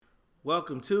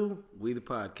Welcome to We the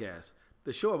Podcast,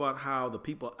 the show about how the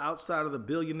people outside of the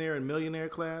billionaire and millionaire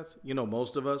class,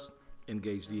 most of us,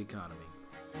 engage the economy.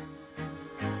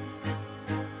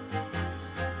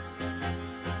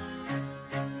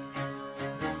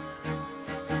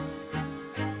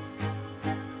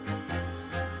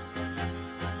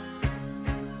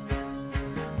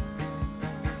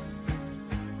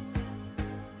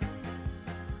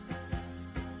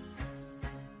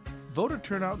 Voter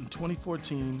turnout in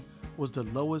 2014 was the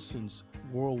lowest since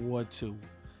World War II.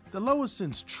 The lowest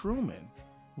since Truman.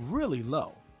 Really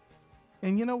low.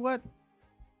 And you know what?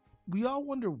 We all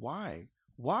wonder why.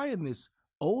 Why in this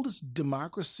oldest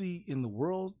democracy in the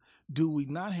world do we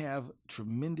not have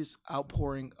tremendous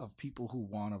outpouring of people who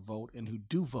want to vote and who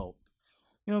do vote?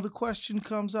 The question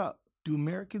comes up. Do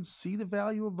Americans see the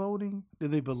value of voting? Do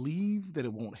they believe that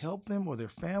it won't help them or their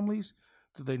families?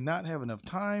 Do they not have enough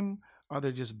time? Are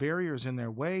there just barriers in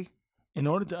their way? In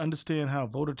order to understand how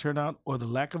voter turnout or the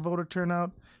lack of voter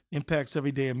turnout impacts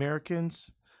everyday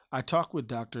Americans, I talked with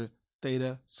Dr.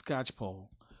 Theda Skocpol,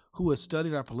 who has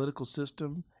studied our political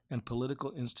system and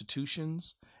political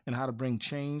institutions and how to bring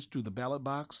change through the ballot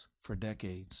box for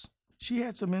decades. She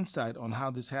had some insight on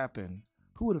how this happened,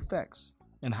 who it affects,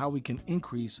 and how we can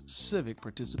increase civic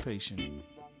participation.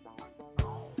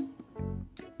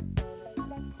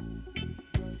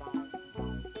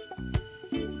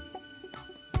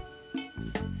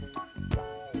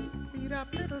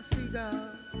 Little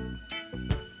cigar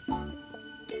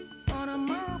on a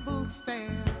marble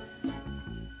stand.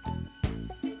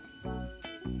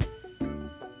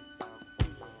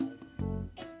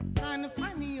 Trying to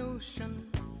find the ocean.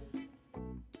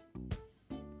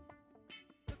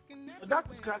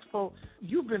 Dr. Skocpol,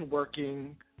 you've been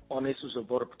working on issues of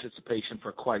voter participation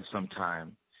for quite some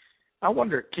time. I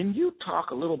wonder, can you talk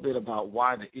a little bit about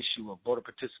why the issue of voter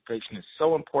participation is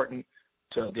so important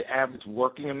to the average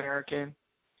working American?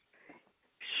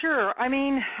 Sure. I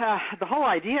mean, the whole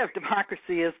idea of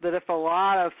democracy is that if a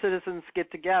lot of citizens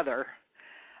get together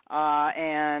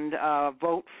and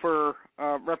vote for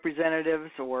representatives,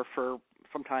 or for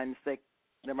sometimes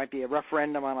there might be a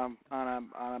referendum on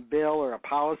a bill or a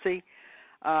policy,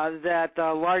 that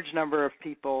a large number of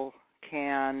people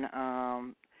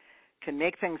can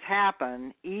make things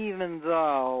happen, even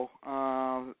though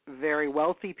very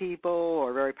wealthy people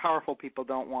or very powerful people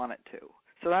don't want it to.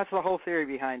 So that's the whole theory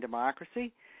behind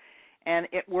democracy, and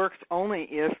it works only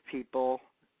if people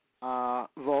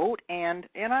vote, and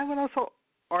I would also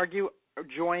argue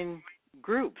join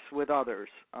groups with others.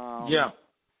 Yeah.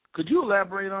 Could you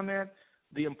elaborate on that?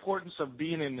 The importance of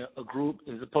being in a group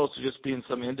as opposed to just being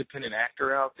some independent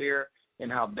actor out there,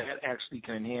 and how that actually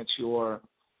can enhance your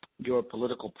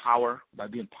political power by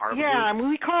being part of a group? Yeah, I mean,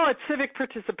 we call it civic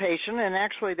participation, and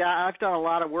actually I've done a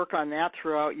lot of work on that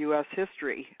throughout U.S.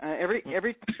 history. If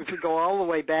we go all the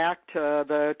way back to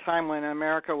the time when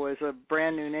America was a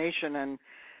brand new nation and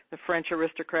the French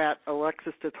aristocrat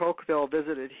Alexis de Tocqueville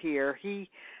visited here, he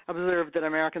observed that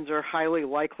Americans are highly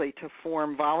likely to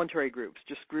form voluntary groups,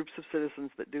 just groups of citizens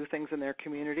that do things in their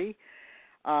community,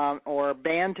 or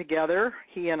band together.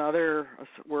 He and others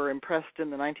were impressed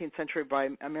in the 19th century by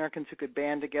Americans who could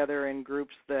band together in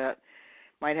groups that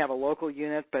might have a local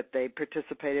unit, but they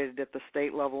participated at the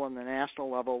state level and the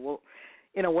national level. Well,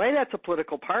 in a way, that's a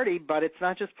political party, but it's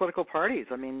not just political parties.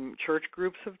 I mean, church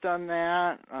groups have done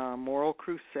that, moral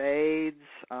crusades,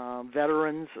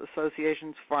 veterans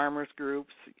associations, farmers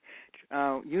groups,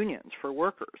 unions for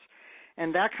workers.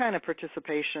 And that kind of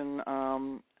participation,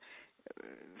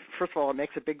 first of all, it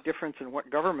makes a big difference in what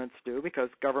governments do, because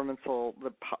governments the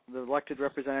elected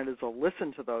representatives will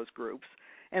listen to those groups,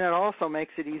 and it also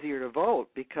makes it easier to vote,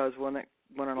 because when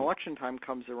an election time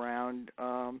comes around,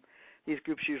 these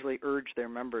groups usually urge their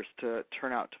members to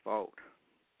turn out to vote.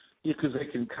 Yeah, because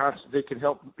they can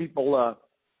help people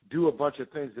do a bunch of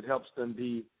things that helps them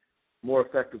be more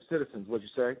effective citizens. What'd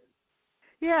you say?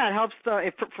 Yeah, it helps.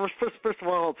 First of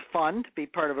all, it's fun to be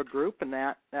part of a group, and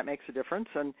that makes a difference.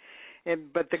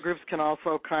 But the groups can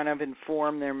also kind of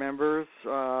inform their members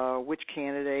which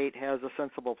candidate has a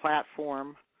sensible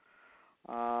platform.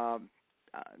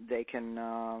 They can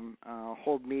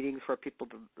hold meetings where people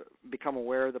become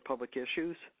aware of the public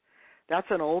issues. That's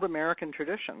an old American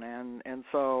tradition, and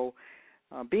so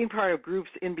being part of groups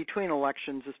in between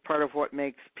elections is part of what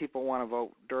makes people want to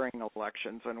vote during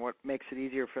elections, and what makes it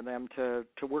easier for them to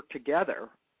work together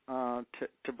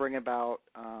to bring about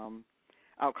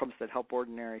outcomes that help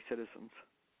ordinary citizens.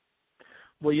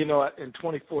 Well, in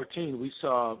 2014, we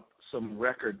saw some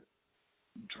record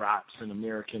drops in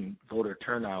American voter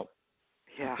turnout.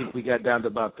 Yeah. I think we got down to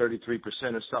about 33%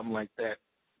 or something like that.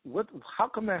 How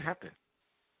come that happened?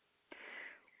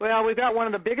 Well, we've got one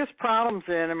of the biggest problems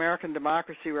in American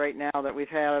democracy right now that we've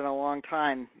had in a long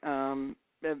time.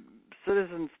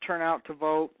 Citizens turn out to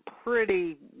vote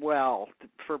pretty well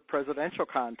for presidential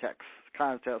contests,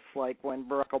 like when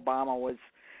Barack Obama was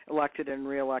elected and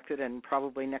reelected, and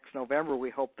probably next November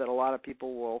we hope that a lot of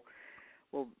people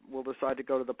will decide to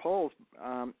go to the polls.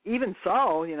 Even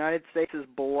so, the United States is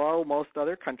below most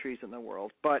other countries in the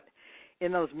world. But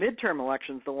in those midterm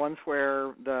elections, the ones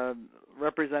where the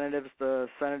representatives, the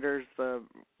senators, the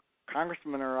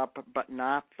congressmen are up, but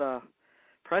not the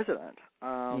president,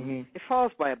 it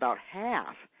falls by about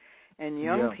half. And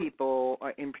young people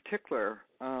in particular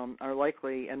are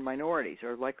likely, and minorities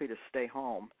are likely to stay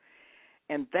home.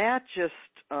 And that just,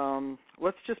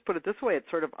 let's just put it this way, it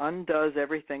sort of undoes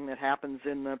everything that happens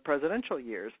in the presidential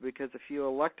years, because if you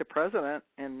elect a president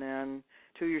and then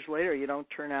 2 years later you don't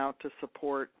turn out to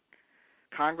support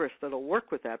Congress that'll work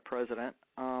with that president,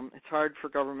 it's hard for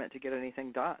government to get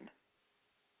anything done.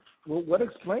 Well, what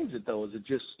explains it, though? Is it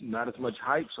just not as much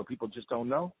hype, so people just don't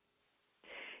know?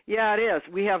 Yeah, it is.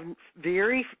 We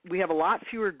have a lot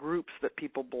fewer groups that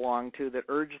people belong to that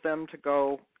urge them to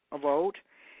go vote.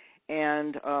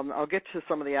 And I'll get to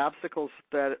some of the obstacles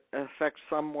that affect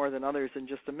some more than others in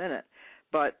just a minute.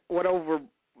 But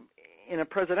in a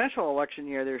presidential election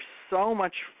year, there's so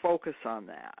much focus on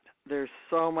that. There's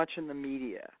so much in the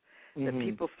media that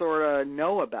people sort of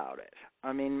know about it.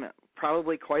 I mean,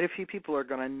 probably quite a few people are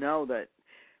going to know that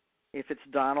if it's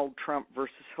Donald Trump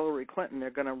versus Hillary Clinton, they're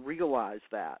going to realize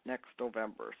that next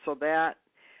November. So that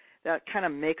kind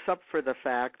of makes up for the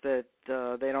fact that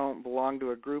they don't belong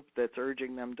to a group that's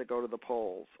urging them to go to the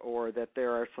polls, or that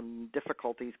there are some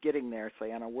difficulties getting there,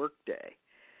 say, on a work day.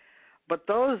 But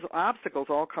those obstacles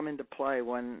all come into play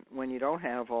when you don't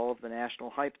have all of the national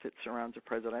hype that surrounds a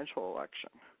presidential election.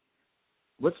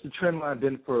 What's the trend line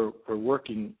been for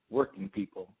working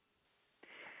people?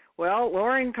 Well,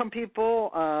 lower-income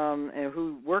people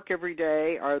who work every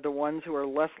day are the ones who are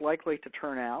less likely to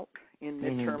turn out in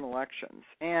midterm elections.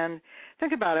 And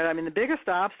think about it. I mean, the biggest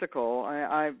obstacle,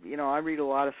 I read a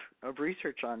lot of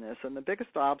research on this, and the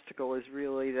biggest obstacle is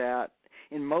really that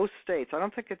in most states, I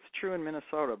don't think it's true in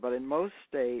Minnesota, but in most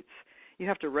states, you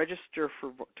have to register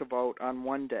to vote on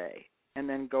one day and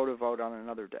then go to vote on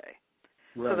another day.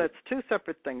 Right. So that's two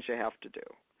separate things you have to do.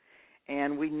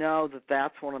 And we know that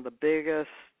that's one of the biggest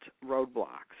roadblocks.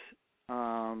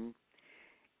 And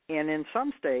in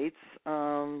some states,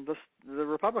 the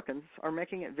Republicans are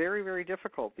making it very, very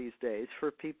difficult these days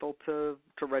for people to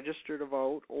register to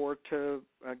vote or to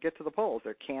get to the polls.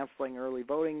 They're canceling early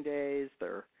voting days.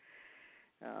 They're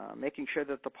making sure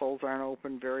that the polls aren't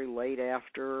open very late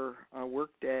after a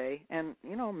work day. And,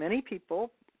 many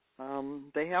people,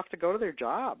 they have to go to their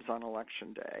jobs on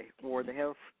Election Day, or they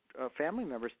have family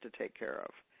members to take care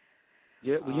of.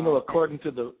 Yeah, well, according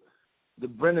to the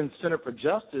Brennan Center for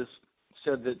Justice,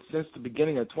 said that since the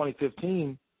beginning of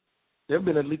 2015, there have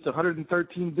been at least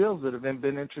 113 bills that have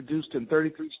been introduced in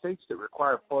 33 states that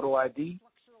require photo ID,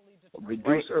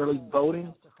 reduce early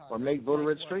voting, or make voter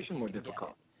registration more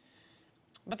difficult.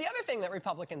 But the other thing that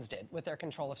Republicans did with their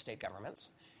control of state governments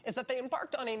is that they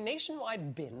embarked on a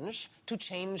nationwide binge to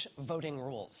change voting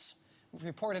rules. We've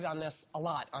reported on this a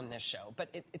lot on this show,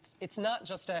 but it's not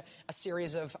just a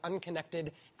series of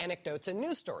unconnected anecdotes and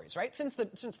news stories, right? Since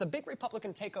the big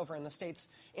Republican takeover in the states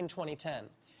in 2010,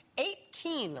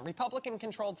 18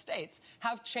 Republican-controlled states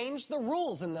have changed the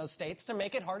rules in those states to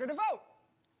make it harder to vote.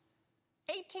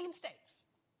 18 states.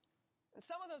 And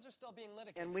some of those are still being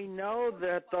litigated. And we know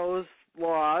that those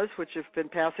laws, which have been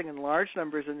passing in large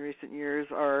numbers in recent years,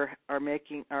 are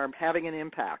having an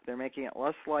impact. They're making it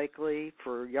less likely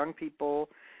for young people,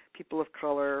 people of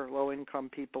color, low-income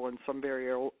people, and some very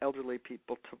elderly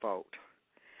people to vote.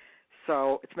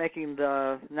 So it's making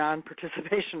the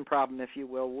non-participation problem, if you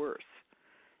will, worse.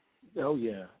 Oh,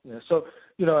 yeah. So,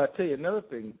 I tell you another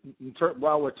thing.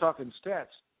 While we're talking stats,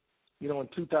 in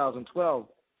 2012,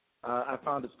 I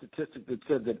found a statistic that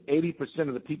said that 80%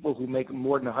 of the people who make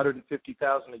more than $150,000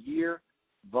 a year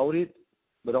voted,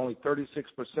 but only 36%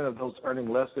 of those earning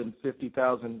less than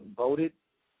 $50,000 voted.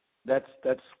 That's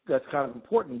kind of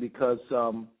important because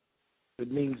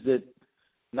it means that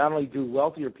not only do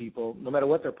wealthier people, no matter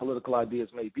what their political ideas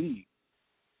may be,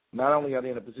 not only are they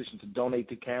in a position to donate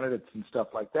to candidates and stuff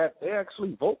like that, they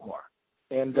actually vote more.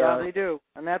 And they do,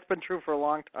 and that's been true for a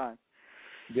long time.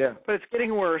 Yeah, but it's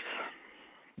getting worse.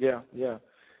 Yeah.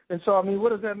 And so, what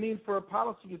does that mean for a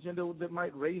policy agenda that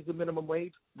might raise the minimum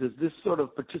wage? Does this sort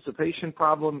of participation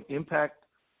problem impact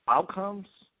outcomes?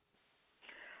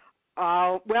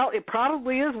 Well, it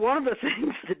probably is one of the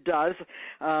things it does.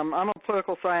 I'm a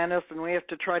political scientist, and we have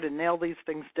to try to nail these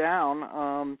things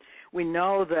down. We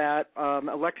know that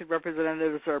elected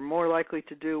representatives are more likely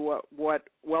to do what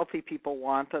wealthy people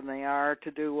want than they are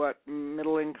to do what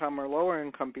middle-income or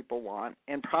lower-income people want,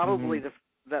 and probably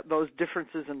that those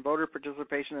differences in voter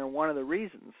participation are one of the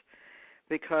reasons,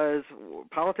 because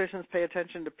politicians pay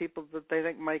attention to people that they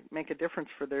think might make a difference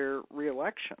for their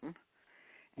reelection.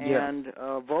 And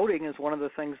voting is one of the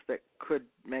things that could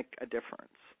make a difference.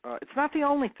 It's not the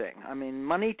only thing. I mean,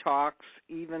 money talks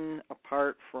even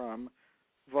apart from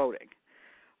voting.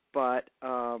 But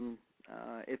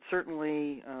it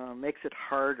certainly makes it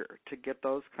harder to get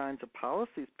those kinds of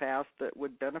policies passed that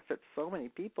would benefit so many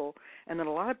people and that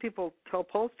a lot of people tell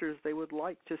pollsters they would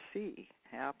like to see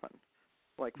happen,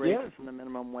 like raises in the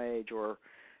minimum wage or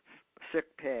sick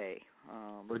pay.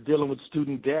 We're dealing with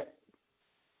student debt.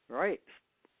 Right.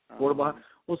 Well,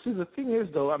 see, the thing is,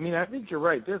 though, I mean, I think you're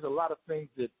right. There's a lot of things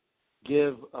that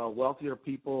give wealthier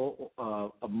people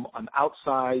an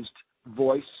outsized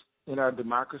voice in our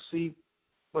democracy.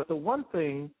 But the one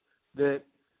thing that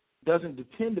doesn't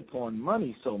depend upon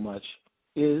money so much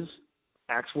is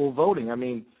actual voting. I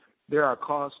mean, there are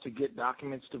costs to get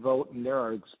documents to vote, and there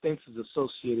are expenses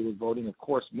associated with voting. Of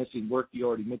course, missing work, you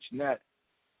already mentioned that.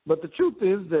 But the truth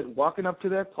is that walking up to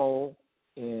that poll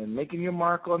and making your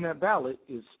mark on that ballot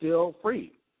is still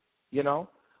free, you know?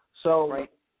 So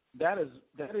that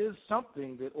is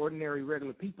something that ordinary,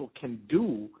 regular people can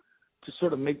do to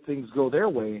sort of make things go their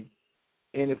way.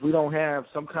 And if we don't have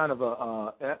some kind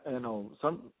of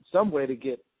some way to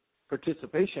get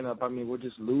participation up, I mean, we're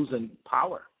just losing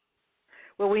power.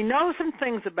 Well, we know some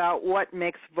things about what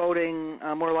makes voting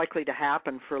more likely to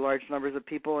happen for large numbers of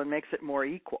people and makes it more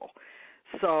equal.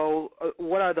 So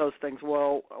what are those things?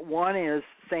 Well, one is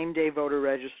same-day voter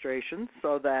registration,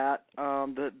 so that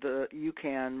you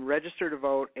can register to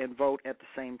vote and vote at the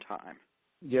same time.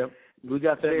 Yep, we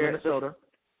got that in Minnesota.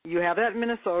 You have that in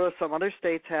Minnesota. Some other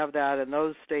states have that, and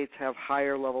those states have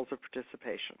higher levels of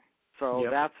participation. So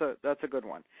that's a good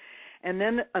one. And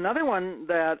then another one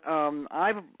that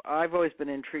I've always been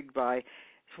intrigued by is,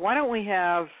 why don't we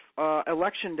have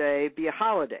Election Day be a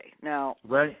holiday? Now,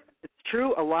 it's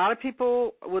true, a lot of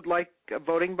people would like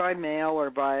voting by mail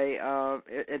or by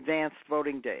advanced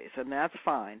voting days, and that's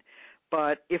fine.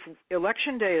 But if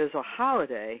Election Day is a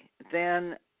holiday,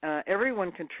 then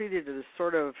everyone can treat it as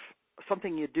sort of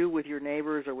something you do with your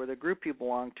neighbors or with a group you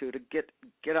belong to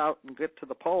get out and get to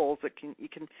the polls. You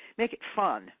can make it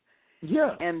fun.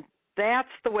 Yeah. And that's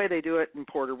the way they do it in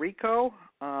Puerto Rico.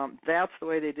 That's the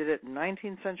way they did it in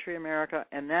 19th century America,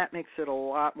 and that makes it a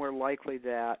lot more likely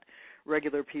that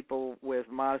regular people with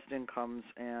modest incomes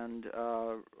and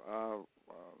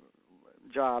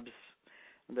jobs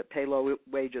that pay low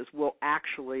wages will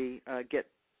actually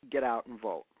get out and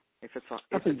vote if it's a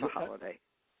holiday.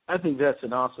 I think that's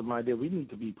an awesome idea. We need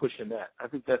to be pushing that. I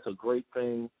think that's a great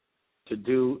thing to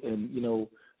do, and, you know,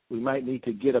 we might need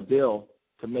to get a bill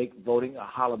to make voting a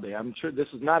holiday. I'm sure this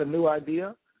is not a new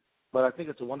idea, but I think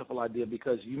it's a wonderful idea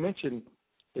because you mentioned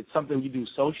it's something you do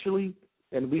socially,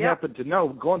 and we happen to know,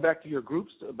 going back to your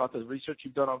groups, about the research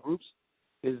you've done on groups,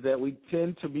 is that we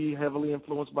tend to be heavily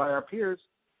influenced by our peers,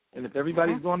 and if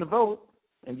everybody's going to vote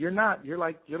and you're not, you're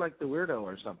like the weirdo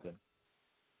or something.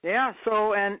 Yeah,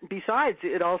 so, and besides,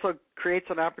 it also creates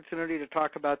an opportunity to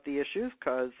talk about the issues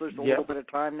because there's a little bit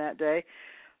of time that day.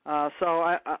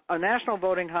 So a national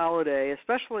voting holiday,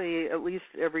 especially at least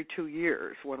every 2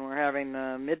 years when we're having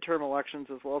midterm elections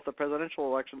as well as the presidential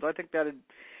elections, I think that would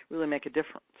really make a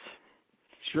difference.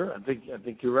 Sure, I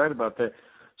think you're right about that.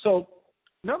 So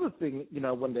another thing, you know,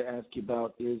 I wanted to ask you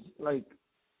about is, like,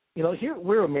 you know, here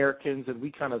we're Americans and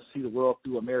we kind of see the world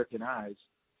through American eyes.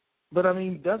 But, I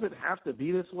mean, does it have to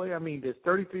be this way? I mean, there's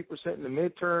 33% in the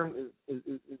midterm.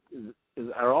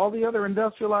 Are all the other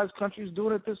industrialized countries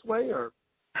doing it this way, or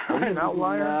are we an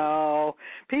outlier? No.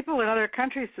 People in other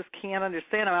countries just can't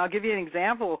understand them. I'll give you an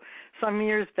example. Some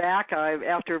years back,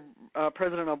 after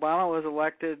President Obama was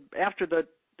elected,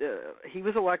 he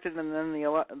was elected and then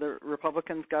the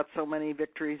Republicans got so many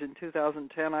victories in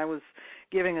 2010, I was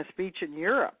giving a speech in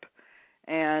Europe,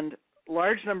 and a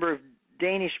large number of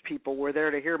Danish people were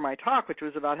there to hear my talk, which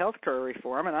was about healthcare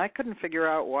reform, and I couldn't figure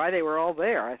out why they were all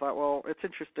there. I thought, well, it's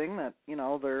interesting that, you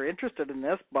know, they're interested in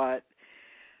this, but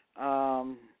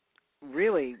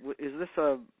really, is this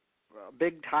a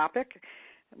big topic?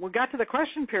 We got to the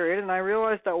question period, and I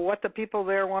realized that what the people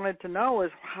there wanted to know is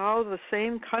how the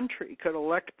same country could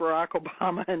elect Barack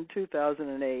Obama in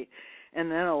 2008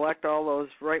 and then elect all those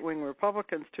right-wing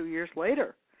Republicans 2 years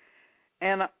later.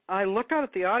 And I looked out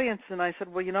at the audience and I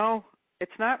said, well, you know,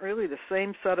 it's not really the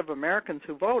same set of Americans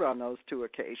who vote on those two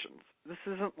occasions. This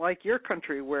isn't like your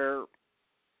country where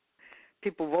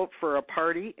people vote for a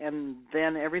party and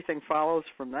then everything follows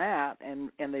from that,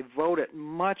 and they vote at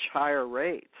much higher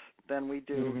rates than we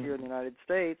do here in the United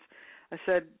States. I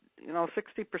said,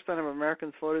 60% of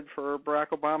Americans voted for Barack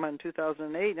Obama in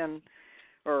 2008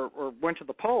 or went to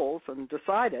the polls and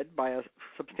decided by a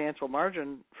substantial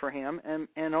margin for him,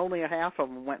 and only a half of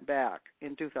them went back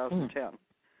in 2010.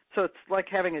 So it's like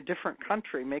having a different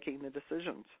country making the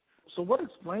decisions. So what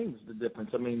explains the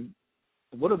difference? I mean,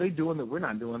 what are they doing that we're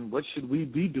not doing? What should we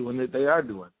be doing that they are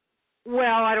doing?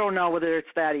 Well, I don't know whether it's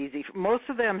that easy. Most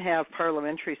of them have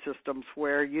parliamentary systems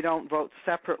where you don't vote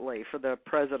separately for the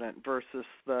president versus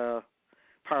the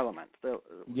parliament.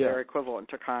 They're equivalent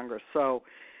to Congress. So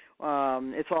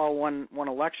it's all one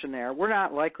election there. We're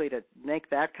not likely to make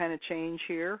that kind of change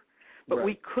here, but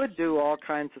we could do all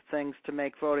kinds of things to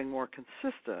make voting more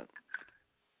consistent.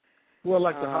 Well,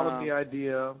 like the holiday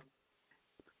idea.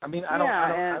 I mean,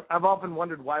 I've often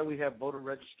wondered why we have voter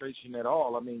registration at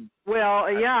all. I mean,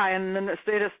 and then the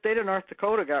state of North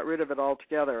Dakota got rid of it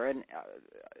altogether, and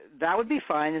that would be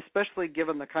fine, especially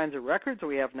given the kinds of records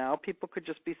we have now. People could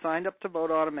just be signed up to vote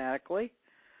automatically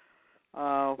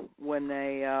when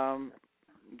they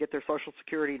get their Social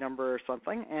Security number or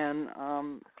something,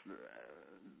 and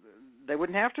they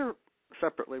wouldn't have to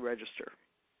separately register.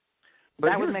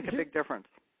 That would make a big difference.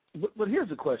 But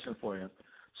here's a question for you.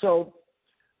 So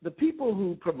the people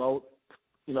who promote,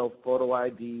 photo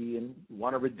ID and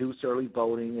want to reduce early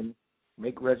voting and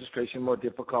make registration more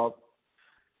difficult,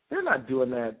 they're not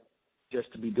doing that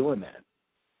just to be doing that.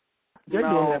 They're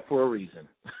doing that for a reason.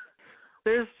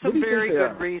 There's some very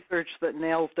good research that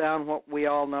nails down what we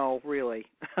all know, really.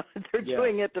 They're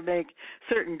doing it to make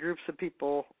certain groups of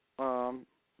people,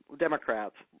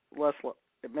 Democrats,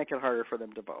 make it harder for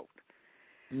them to vote.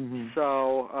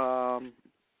 So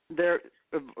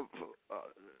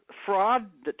fraud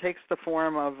that takes the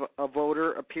form of a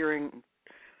voter appearing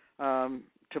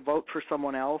to vote for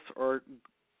someone else or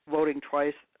voting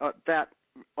twice, that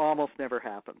almost never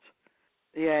happens.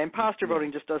 Yeah, imposter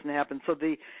voting just doesn't happen. So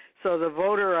the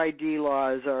voter ID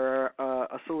laws are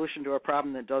a solution to a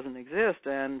problem that doesn't exist,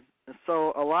 and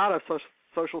so a lot of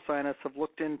social scientists have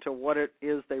looked into what it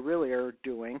is they really are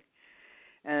doing,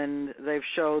 and they've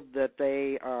showed that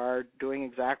they are doing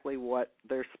exactly what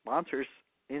their sponsors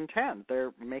intend.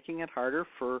 They're making it harder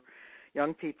for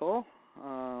young people,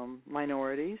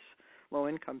 minorities,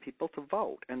 low-income people to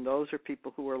vote, and those are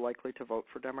people who are likely to vote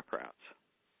for Democrats.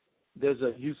 There's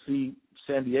a UC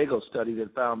San Diego study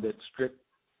that found that strict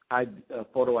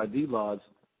photo ID laws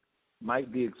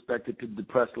might be expected to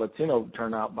depress Latino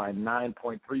turnout by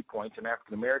 9.3 points and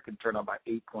African American turnout by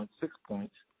 8.6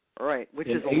 points. Right, which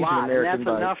is a lot, and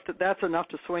that's enough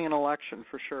to swing an election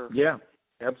for sure. Yeah,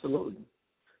 absolutely.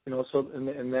 So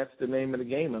and that's the name of the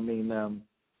game. I mean,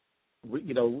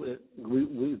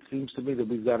 it seems to me that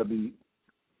we've got to be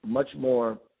much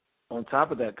more on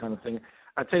top of that kind of thing.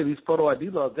 I tell you, these photo ID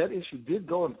laws, that issue did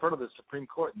go in front of the Supreme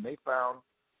Court, and they found,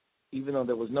 even though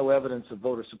there was no evidence of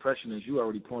voter suppression, as you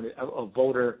already pointed, of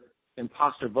voter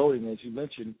imposter voting, as you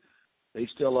mentioned, they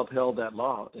still upheld that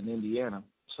law in Indiana.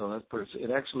 So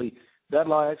that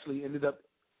law actually ended up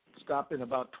stopping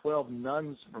about 12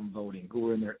 nuns from voting who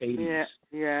were in their 80s.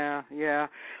 Yeah.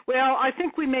 Well, I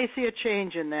think we may see a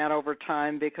change in that over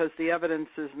time because the evidence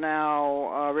is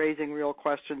now raising real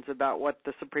questions about what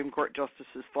the Supreme Court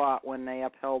justices thought when they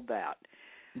upheld that.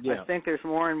 Yeah. I think there's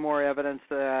more and more evidence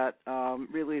that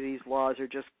really these laws are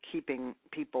just keeping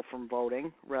people from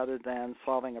voting rather than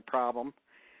solving a problem.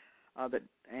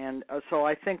 So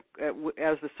I think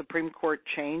as the Supreme Court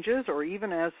changes, or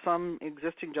even as some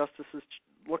existing justices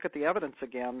look at the evidence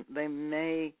again, they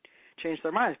may change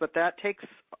their minds. But that takes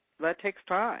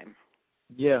time.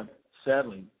 Yeah,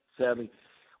 sadly.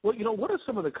 Well, what are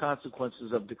some of the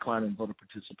consequences of declining voter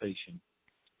participation?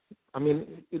 I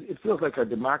mean, it feels like our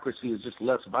democracy is just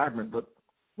less vibrant, but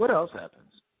what else happens?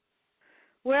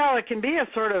 Well, it can be a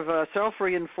sort of a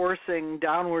self-reinforcing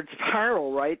downward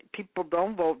spiral, right? People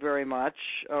don't vote very much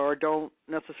or don't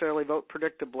necessarily vote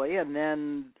predictably, and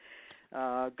then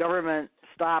government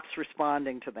stops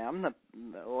responding to them. The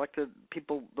elected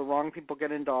people, the wrong people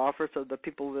get into office, so the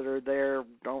people that are there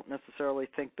don't necessarily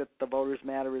think that the voters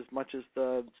matter as much as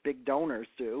the big donors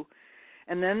do.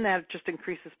 And then that just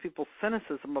increases people's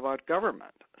cynicism about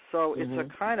government. So it's a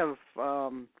kind of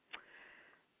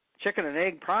chicken and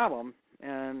egg problem.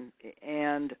 And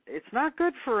it's not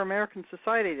good for American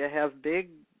society to have big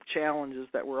challenges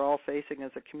that we're all facing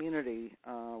as a community,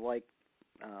 like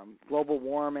global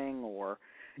warming or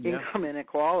income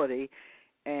inequality,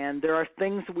 And there are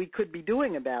things we could be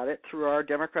doing about it through our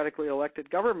democratically elected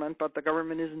government, but the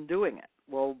government isn't doing it.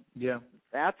 Well, Yeah.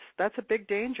 That's a big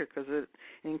danger because it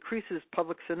increases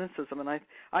public cynicism, and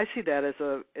I see that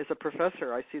as a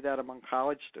professor. I see that among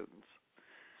college students.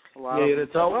 A lot of them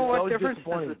it's say, always, well, what always difference does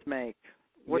disappointing. this make?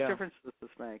 What Yeah. difference does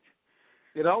this make?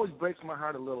 It always breaks my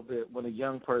heart a little bit when a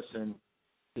young person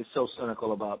is so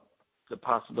cynical about the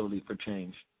possibility for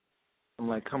change. I'm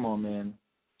like, come on, man.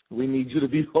 We need you to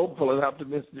be hopeful and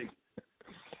optimistic.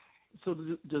 So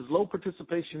does low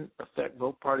participation affect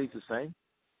both parties the same?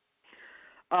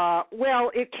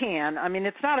 Well, it can. I mean,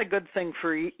 it's not a good thing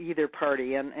for either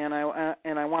party, and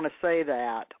I want to say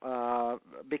that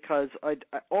because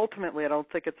ultimately I don't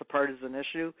think it's a partisan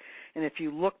issue. And if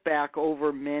you look back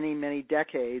over many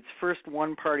decades, first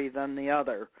one party then the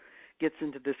other gets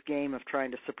into this game of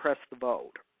trying to suppress the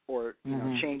vote or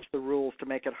change the rules to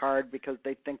make it hard because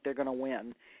they think they're going to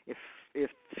win if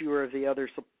fewer of the other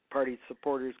party's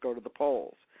supporters go to the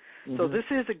polls. So this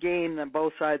is a game that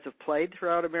both sides have played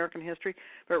throughout American history,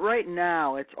 but right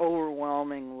now it's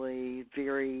overwhelmingly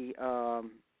very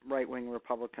right-wing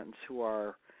Republicans who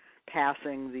are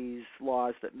passing these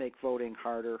laws that make voting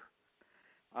harder.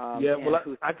 I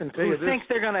can tell you this. Who think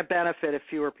they're going to benefit if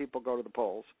fewer people go to the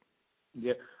polls.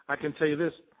 Yeah, I can tell you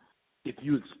this. If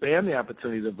you expand the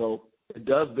opportunity to vote, it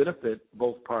does benefit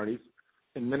both parties.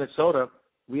 In Minnesota,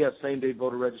 we have same-day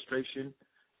voter registration,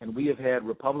 and we have had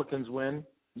Republicans win.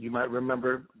 You might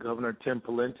remember Governor Tim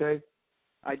Pawlenty.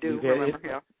 I do remember,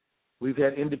 yeah. We've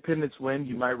had independents win.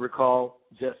 You might recall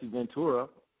Jesse Ventura.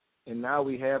 And now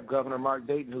we have Governor Mark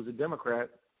Dayton, who's a Democrat.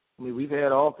 I mean, we've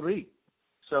had all three.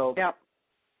 So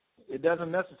it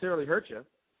doesn't necessarily hurt you.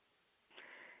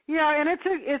 Yeah, and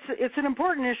it's an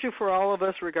important issue for all of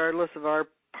us, regardless of our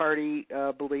party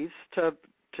beliefs, to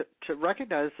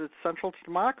recognize it's central to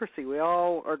democracy. We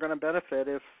all are going to benefit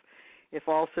if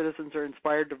all citizens are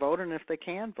inspired to vote and if they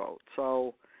can vote.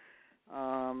 So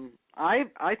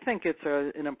I think it's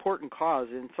an important cause.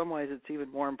 In some ways, it's even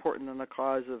more important than the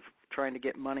cause of trying to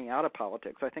get money out of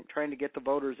politics. I think trying to get the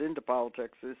voters into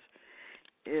politics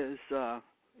is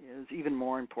even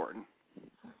more important.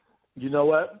 You know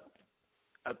what?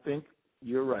 I think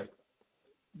you're right.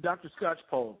 Dr.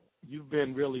 Scotch-Poll, you've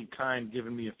been really kind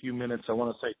giving me a few minutes. I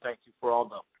want to say thank you for all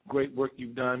the great work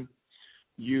you've done.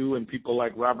 You and people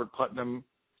like Robert Putnam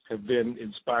have been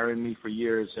inspiring me for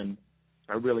years, and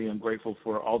I really am grateful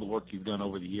for all the work you've done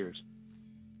over the years.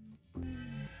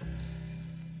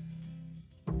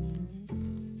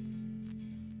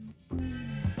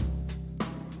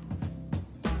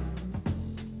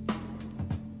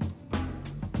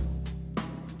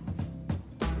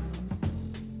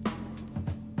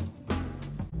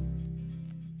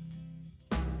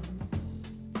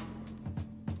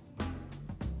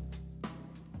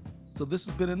 So this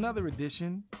has been another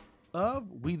edition of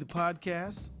We the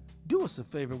Podcast. Do us a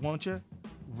favor, won't you?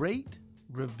 Rate,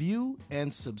 review,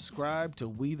 and subscribe to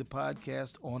We the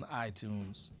Podcast on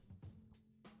iTunes.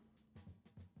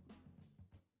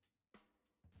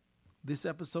 This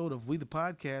episode of We the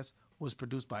Podcast was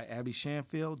produced by Abby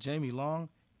Shanfield, Jamie Long,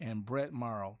 and Brett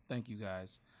Morrow. Thank you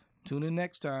guys. Tune in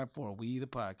next time for We the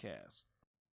Podcast.